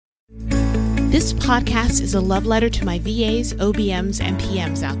This podcast is a love letter to my VAs, OBMs, and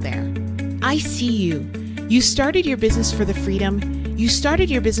PMs out there. I see you. You started your business for the freedom. You started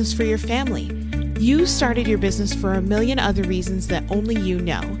your business for your family. You started your business for a million other reasons that only you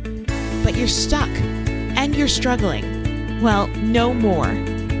know. But you're stuck and you're struggling. Well, no more.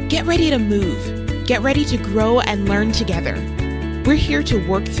 Get ready to move. Get ready to grow and learn together. We're here to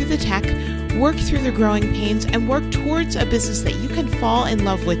work through the tech, work through the growing pains, and work towards a business that you can fall in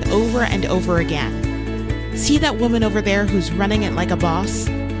love with over and over again. See that woman over there who's running it like a boss?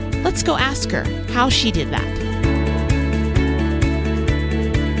 Let's go ask her how she did that.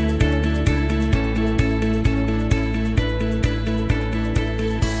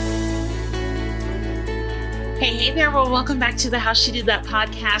 Hey there. Well, welcome back to the How She Did That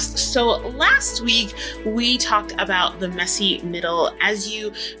podcast. So last week, we talked about the messy middle as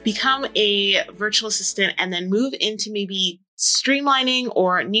you become a virtual assistant and then move into maybe streamlining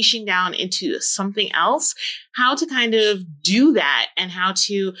or niching down into something else, how to kind of do that and how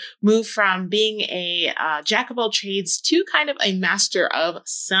to move from being a jack of all trades to kind of a master of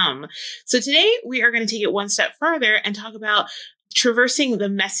some. So today, we are going to take it one step further and talk about traversing the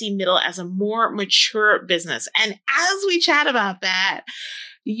messy middle as a more mature business. And as we chat about that,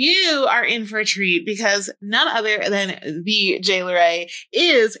 you are in for a treat because none other than the Jay Lorray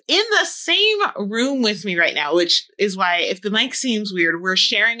is in the same room with me right now, which is why if the mic seems weird, we're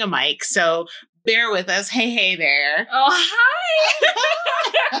sharing a mic. So bear with us. Hey there. Oh, hi.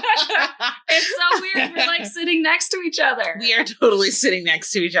 It's so weird. We're like sitting next to each other. We are totally sitting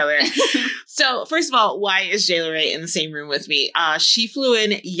next to each other. So first of all, why is Jay Lorray in the same room with me? She flew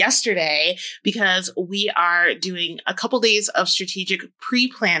in yesterday because we are doing a couple days of strategic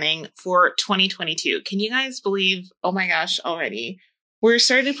pre-planning for 2022. Can you guys believe, oh my gosh, already we're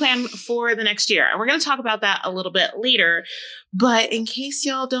starting to plan for the next year. And we're going to talk about that a little bit later. But in case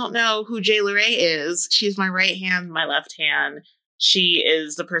y'all don't know who Jay Lorray is, she's my right hand, my left hand. She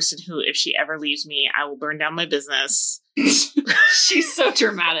is the person who, if she ever leaves me, I will burn down my business. She's so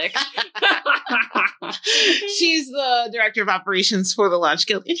dramatic. She's the director of operations for the Launch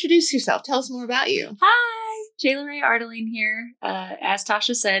Guild. Introduce yourself. Tell us more about you. Hi, Jay Lorray Ardeline here. As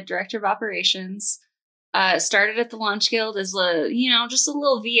Tasha said, director of operations. Started at the Launch Guild as just a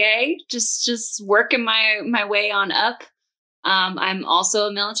little VA, just working my way on up. I'm also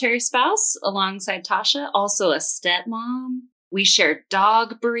a military spouse alongside Tasha, also a stepmom. We share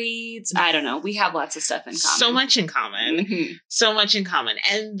dog breeds. I don't know. We have lots of stuff in common. So much in common. Mm-hmm. So much in common.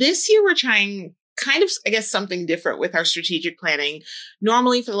 And this year we're trying kind of, I guess, something different with our strategic planning.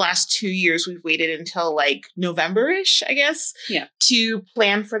 Normally for the last 2 years, we've waited until like November-ish, I guess, to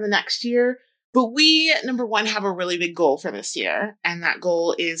plan for the next year. But we, number one, have a really big goal for this year. And that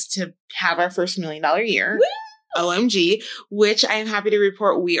goal is to have our first $1 million year. Woo! OMG, which I am happy to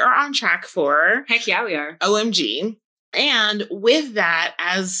report we are on track for. Heck yeah, we are. OMG. And with that,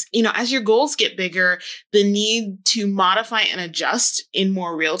 as your goals get bigger, the need to modify and adjust in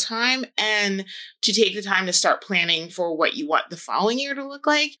more real time and to take the time to start planning for what you want the following year to look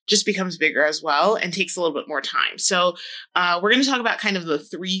like just becomes bigger as well and takes a little bit more time. So we're going to talk about kind of the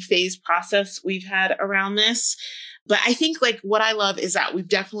 3-phase process we've had around this. But I think like what I love is that we've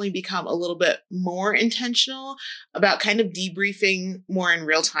definitely become a little bit more intentional about kind of debriefing more in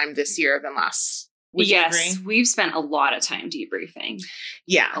real time this year than last. Yes, we've spent a lot of time debriefing.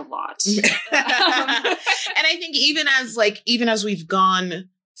 Yeah. A lot. And I think even as we've gone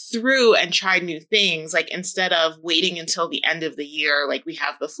through and tried new things, like instead of waiting until the end of the year, like we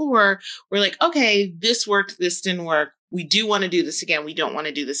have before, we're like, okay, this worked, this didn't work. We do want to do this again. We don't want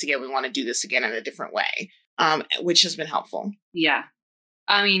to do this again. We want to do this again in a different way, which has been helpful. Yeah.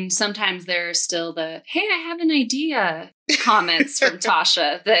 I mean, sometimes there's still the, hey, I have an idea comments from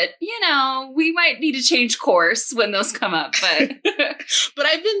Tasha that, we might need to change course when those come up. But but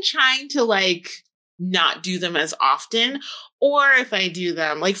I've been trying to like not do them as often. Or if I do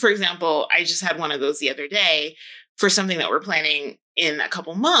them, like, for example, I just had one of those the other day for something that we're planning in a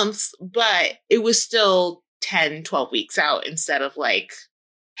couple months, but it was still 10, 12 weeks out instead of like,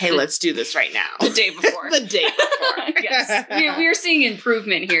 hey, let's do this right now. The day before. The day before. Yes. We're seeing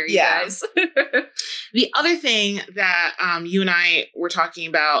improvement here, you guys. The other thing that you and I were talking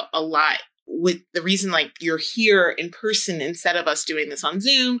about a lot with the reason like you're here in person instead of us doing this on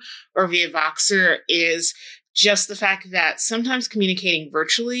Zoom or via Voxer is just the fact that sometimes communicating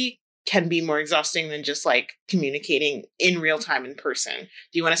virtually can be more exhausting than just like communicating in real time in person. Do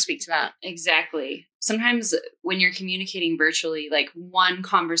you want to speak to that? Exactly. Sometimes when you're communicating virtually, like one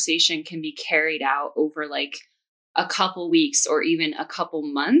conversation can be carried out over like a couple weeks or even a couple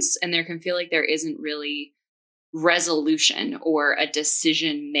months. And there can feel like there isn't really resolution or a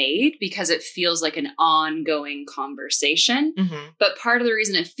decision made because it feels like an ongoing conversation. Mm-hmm. But part of the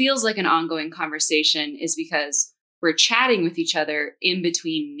reason it feels like an ongoing conversation is because we're chatting with each other in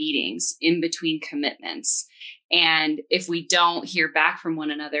between meetings, in between commitments. And if we don't hear back from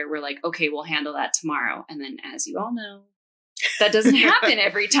one another, we're like, okay, we'll handle that tomorrow. And then, as you all know, that doesn't happen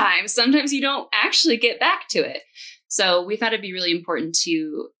every time. Sometimes you don't actually get back to it. So we thought it'd be really important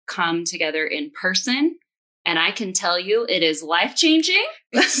to come together in person. And I can tell you it is life-changing.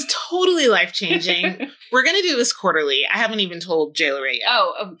 It's totally life-changing. We're going to do this quarterly. I haven't even told Jayla Ray yet.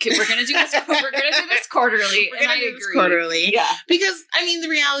 Oh, okay. We're going to do this. We're going to do this quarterly. We're going to do this quarterly. Yeah. Because, I mean, the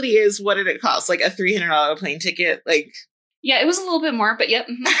reality is, what did it cost? Like a $300 plane ticket? Like, yeah, it was a little bit more, but yep.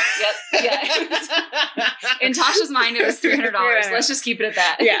 Yeah. In Tasha's mind, it was $300. Yeah. Let's just keep it at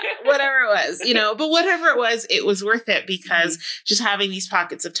that. Yeah, whatever it was, but whatever it was worth it because just having these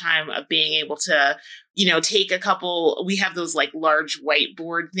pockets of time of being able to, take a couple, we have those like large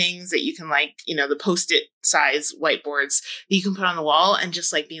whiteboard things that you can the Post-it size whiteboards that you can put on the wall and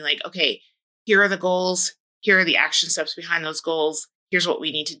just like being like, okay, here are the goals. Here are the action steps behind those goals. Here's what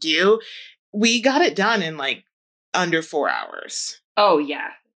we need to do. We got it done in like under 4 hours. Oh, yeah.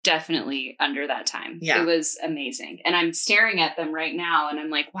 Definitely under that time. Yeah. It was amazing. And I'm staring at them right now and I'm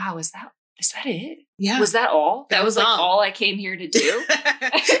like, wow, is that it? Yeah. Was that all? That was like all I came here to do?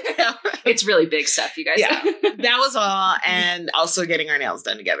 It's really big stuff, you guys. Yeah. That was all. And also getting our nails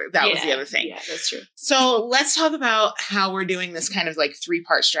done together. That was the other thing. Yeah, that's true. So let's talk about how we're doing this kind of like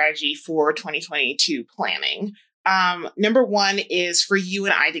 3-part strategy for 2022 planning. Number one is for you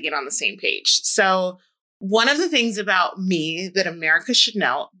and I to get on the same page. So one of the things about me that America should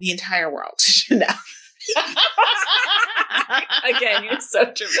know, the entire world should know. Again, you're so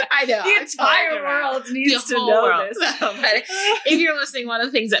dramatic. I know. The entire world needs to know this. No, but if you're listening, one of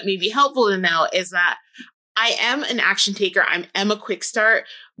the things that may be helpful to know is that I am an action taker. I am a quick start,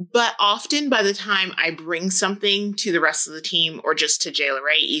 but often by the time I bring something to the rest of the team or just to Jayla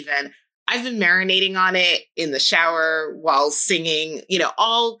Ray even, I've been marinating on it in the shower while singing,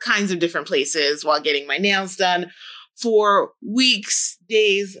 all kinds of different places while getting my nails done for weeks,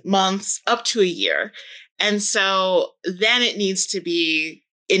 days, months, up to a year. And so then it needs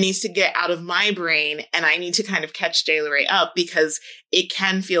to get out of my brain and I need to kind of catch Jayla Ray up because it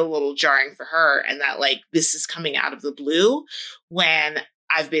can feel a little jarring for her and that like this is coming out of the blue when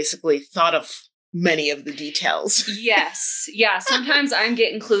I've basically thought of many of the details. Yes. Yeah. Sometimes I'm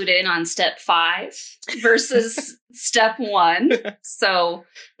getting clued in on step 5 versus step 1. So,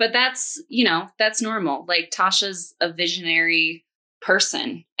 but that's normal. Like Tasha's a visionary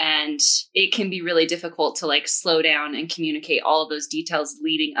person and it can be really difficult to like slow down and communicate all of those details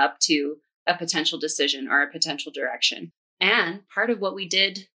leading up to a potential decision or a potential direction. And part of what we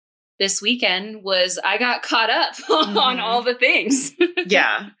did this weekend was I got caught up on all the things.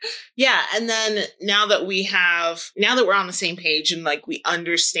 Yeah. Yeah. And then now that we're on the same page and like we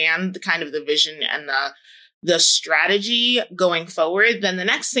understand the kind of the vision and the strategy going forward, then the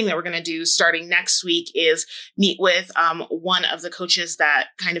next thing that we're going to do starting next week is meet with one of the coaches that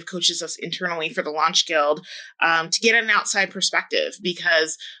kind of coaches us internally for the Launch Guild to get an outside perspective.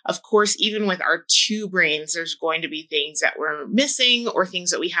 Because, of course, even with our 2 brains, there's going to be things that we're missing or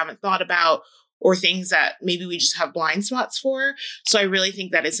things that we haven't thought about or things that maybe we just have blind spots for. So I really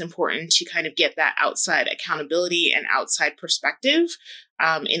think that it's important to kind of get that outside accountability and outside perspective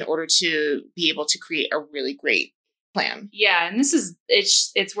in order to be able to create a really great plan. Yeah. And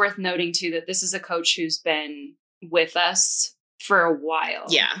it's worth noting too, that this is a coach who's been with us for a while.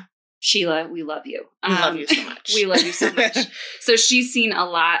 Yeah. Sheila, we love you. We love you so much. We love you so much. So she's seen a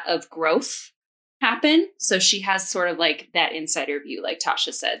lot of growth happen. So she has sort of like that insider view, like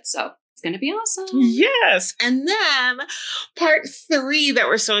Tasha said. So it's going to be awesome. Yes. And then part 3 that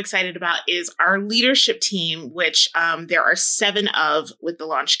we're so excited about is our leadership team, which there are 7 of with the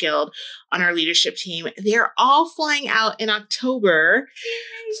Launch Guild on our leadership team. They're all flying out in October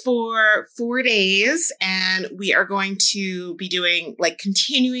for 4 days. And we are going to be doing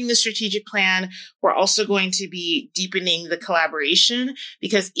continuing the strategic plan. We're also going to be deepening the collaboration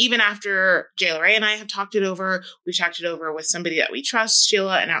because even after Jayla Ray and I have talked it over, we've talked it over with somebody that we trust,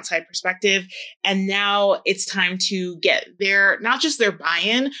 Sheila, an outside perspective. And now it's time to get not just their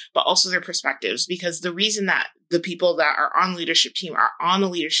buy-in, but also their perspectives, because the reason that the people that are on the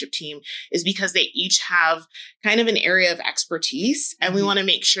leadership team is because they each have kind of an area of expertise. And we want to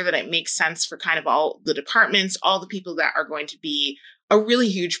make sure that it makes sense for kind of all the departments, all the people that are going to be a really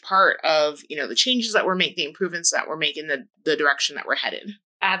huge part of, the changes that we're making, the improvements that we're making, the direction that we're headed.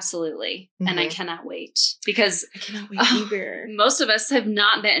 Absolutely. And I cannot wait because I cannot wait either. Most of us have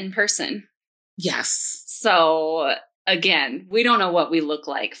not met in person. Yes. So again, we don't know what we look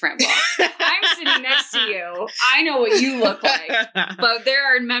like front block. I'm sitting next to you. I know what you look like. But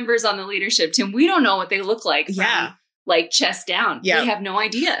there are members on the leadership team. We don't know what they look like from like chest down. Yeah. We have no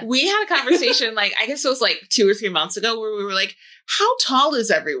idea. We had a conversation, like, I guess it was like 2 or 3 months ago, where we were like, how tall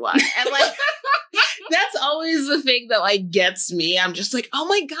is everyone? And like, that's always the thing that like gets me. I'm just like, oh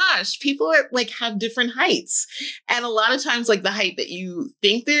my gosh, people are like have different heights. And a lot of times like the height that you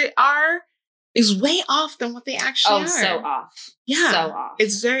think they are is way off than what they actually are. So off. Yeah. So off.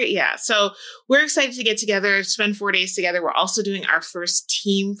 It's very, So we're excited to get together, spend 4 days together. We're also doing our first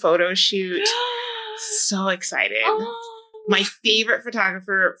team photo shoot. So excited. Oh. My favorite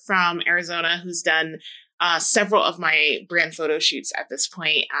photographer from Arizona, who's done several of my brand photo shoots at this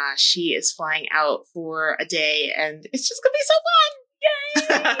point, she is flying out for a day, and it's just going to be so fun.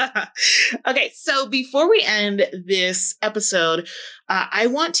 Yay! Okay, so before we end this episode, I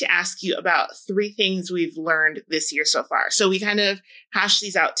want to ask you about 3 things we've learned this year so far. So we kind of hashed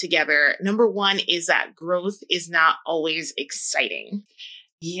these out together. Number 1 is that growth is not always exciting.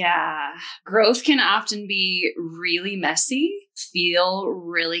 Yeah. Growth can often be really messy, feel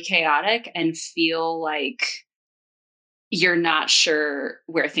really chaotic, and feel like you're not sure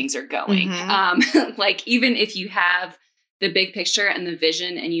where things are going. Mm-hmm. Like even if you have the big picture and the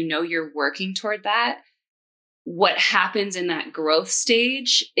vision and you know you're working toward that, what happens in that growth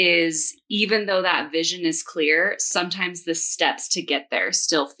stage is, even though that vision is clear, sometimes the steps to get there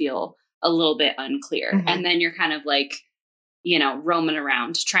still feel a little bit unclear. Mm-hmm. And then you're kind of like, roaming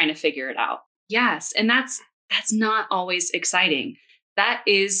around trying to figure it out. Yes. And that's not always exciting. That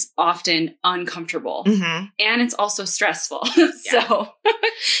is often uncomfortable. Mm-hmm. And it's also stressful.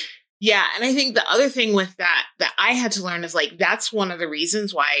 Yeah. And I think the other thing with that I had to learn is like, that's one of the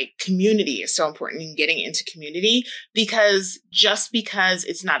reasons why community is so important in getting into community, because just because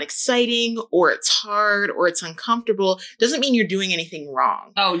it's not exciting or it's hard or it's uncomfortable doesn't mean you're doing anything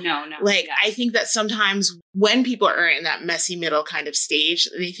wrong. Oh, no. Like, I think that sometimes when people are in that messy middle kind of stage,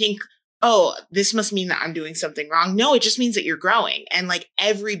 they think, oh, this must mean that I'm doing something wrong. No, it just means that you're growing. And like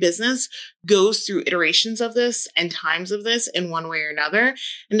every business goes through iterations of this and times of this in one way or another.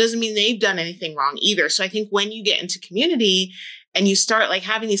 And doesn't mean they've done anything wrong either. So I think when you get into community and you start like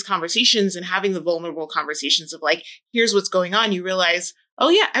having these conversations and having the vulnerable conversations of like, here's what's going on, you realize, oh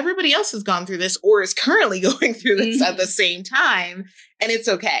yeah, everybody else has gone through this or is currently going through this at the same time. And it's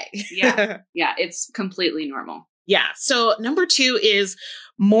okay. Yeah. It's completely normal. Yeah. So number 2 is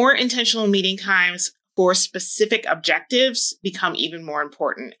more intentional meeting times for specific objectives become even more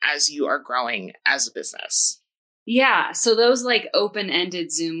important as you are growing as a business. Yeah. So those like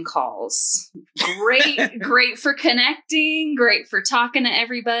open-ended Zoom calls, great for connecting, great for talking to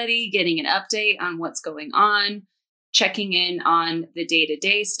everybody, getting an update on what's going on, checking in on the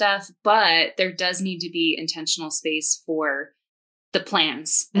day-to-day stuff. But there does need to be intentional space for the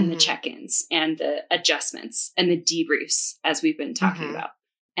plans and the check-ins and the adjustments and the debriefs, as we've been talking about.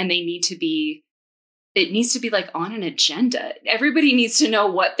 And it needs to be like on an agenda. Everybody needs to know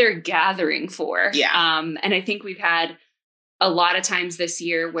what they're gathering for. Yeah. And I think we've had a lot of times this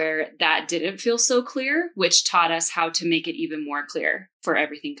year where that didn't feel so clear, which taught us how to make it even more clear for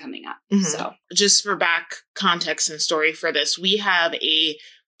everything coming up. So just for back context and story for this, we have a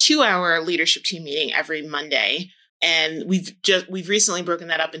 2-hour leadership team meeting every Monday. And we've recently broken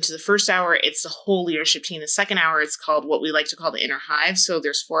that up into the first hour. It's the whole leadership team. The second hour, it's called what we like to call the inner hive. So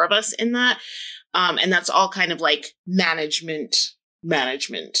there's 4 of us in that. And that's all kind of like management,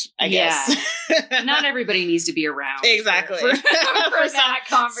 I guess. Not everybody needs to be around. Exactly. For that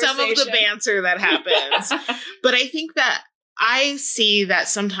conversation. Some of the banter that happens. But I think that I see that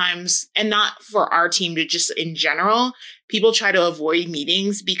sometimes, and not for our team, but just in general, people try to avoid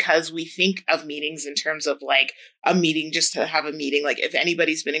meetings because we think of meetings in terms of like a meeting just to have a meeting. Like if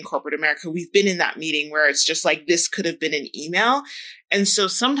anybody's been in corporate America, we've been in that meeting where it's just like, this could have been an email. And so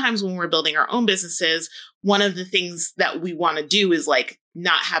sometimes when we're building our own businesses, one of the things that we want to do is like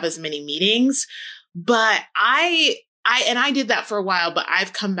not have as many meetings. But I did that for a while, but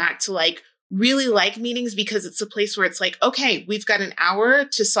I've come back to like really like meetings because it's a place where it's like, okay, we've got an hour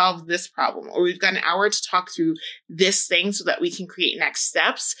to solve this problem, or we've got an hour to talk through this thing so that we can create next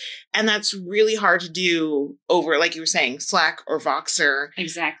steps. And that's really hard to do over, like you were saying, Slack or Voxer.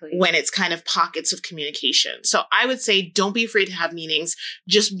 Exactly. When it's kind of pockets of communication. So I would say, don't be afraid to have meetings.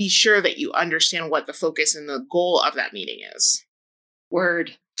 Just be sure that you understand what the focus and the goal of that meeting is.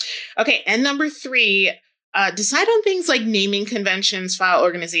 Word. Okay. And number 3, decide on things like naming conventions, file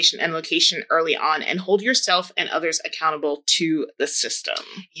organization, and location early on, and hold yourself and others accountable to the system.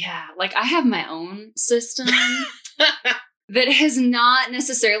 Yeah, like I have my own system that has not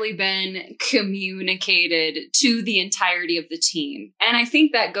necessarily been communicated to the entirety of the team. And I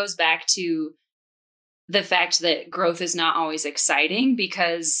think that goes back to the fact that growth is not always exciting,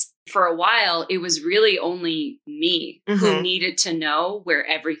 because for a while it was really only me who needed to know where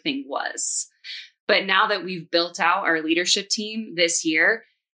everything was. But now that we've built out our leadership team this year,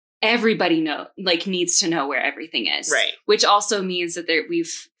 everybody needs to know where everything is. Right. Which also means that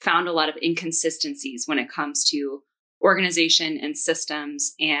we've found a lot of inconsistencies when it comes to organization and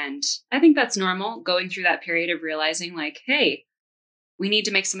systems. And I think that's normal, going through that period of realizing like, hey, we need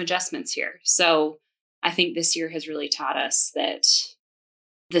to make some adjustments here. So I think this year has really taught us that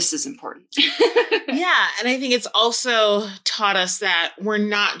this is important. Yeah. And I think it's also taught us that we're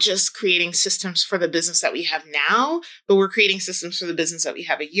not just creating systems for the business that we have now, but we're creating systems for the business that we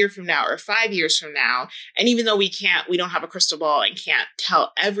have a year from now or 5 years from now. And even though we don't have a crystal ball and can't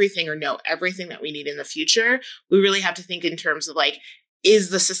tell everything or know everything that we need in the future, we really have to think in terms of like,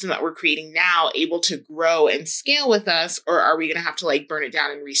 is the system that we're creating now able to grow and scale with us? Or are we going to have to like burn it down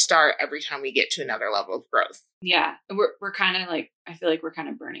and restart every time we get to another level of growth? Yeah. We're kind of like, I feel like we're kind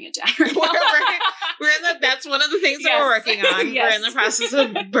of burning it down right now. That's one of the things that we're working on. Yes. We're in the process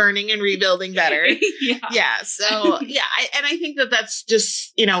of burning and rebuilding better. Yeah. So I think that's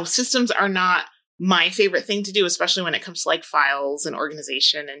just, systems are not my favorite thing to do, especially when it comes to like files and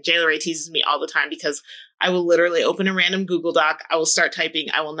organization. And JLRA teases me all the time because I will literally open a random Google Doc. I will start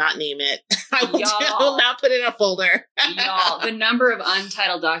typing. I will not name it. I will not put it in a folder. Y'all, the number of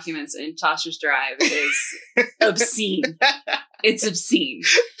untitled documents in Tasha's drive is obscene. It's obscene.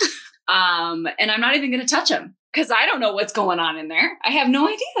 And I'm not even going to touch them because I don't know what's going on in there. I have no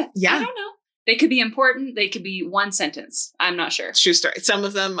idea. Yeah. I don't know. They could be important. They could be one sentence. I'm not sure. True story. Some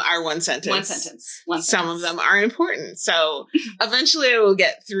of them are one sentence. Some of them are important. So eventually I will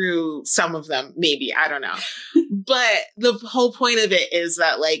get through some of them. Maybe. I don't know. But the whole point of it is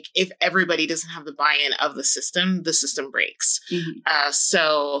that like, if everybody doesn't have the buy-in of the system breaks.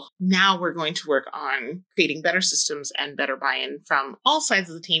 So now we're going to work on creating better systems and better buy-in from all sides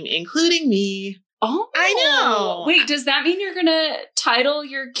of the team, including me. Oh, I know. Wait, does that mean you're going to title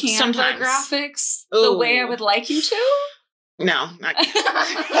your Canva graphics the way I would like you to? No, not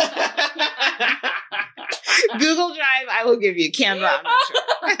Google Drive, I will give you. Canva, I'm not sure.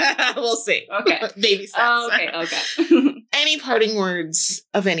 We'll see. Okay. Baby steps. Oh, okay. Any parting words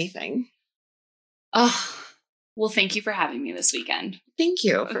of anything? Oh, well, thank you for having me this weekend. Thank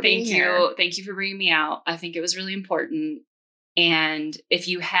you for being here. Thank you for bringing me out. I think it was really important. And if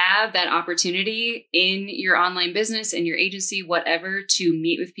you have that opportunity in your online business, in your agency, whatever, to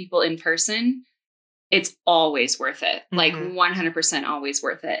meet with people in person, it's always worth it. Like 100% always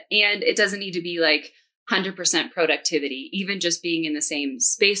worth it. And it doesn't need to be like 100% productivity, even just being in the same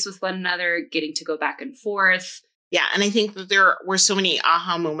space with one another, getting to go back and forth. Yeah. And I think that there were so many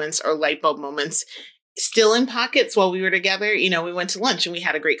aha moments or light bulb moments still in pockets while we were together. We went to lunch and we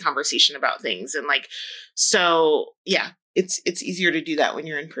had a great conversation about things. And like, so yeah. It's easier to do that when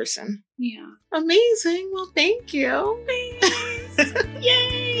you're in person. Yeah. Amazing. Well, thank you.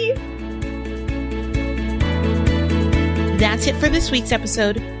 Yay. That's it for this week's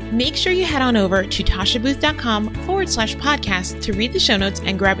episode. Make sure you head on over to tashabooth.com/podcast to read the show notes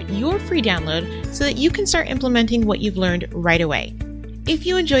and grab your free download so that you can start implementing what you've learned right away. If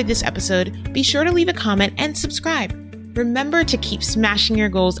you enjoyed this episode, be sure to leave a comment and subscribe. Remember to keep smashing your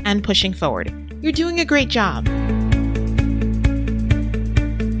goals and pushing forward. You're doing a great job.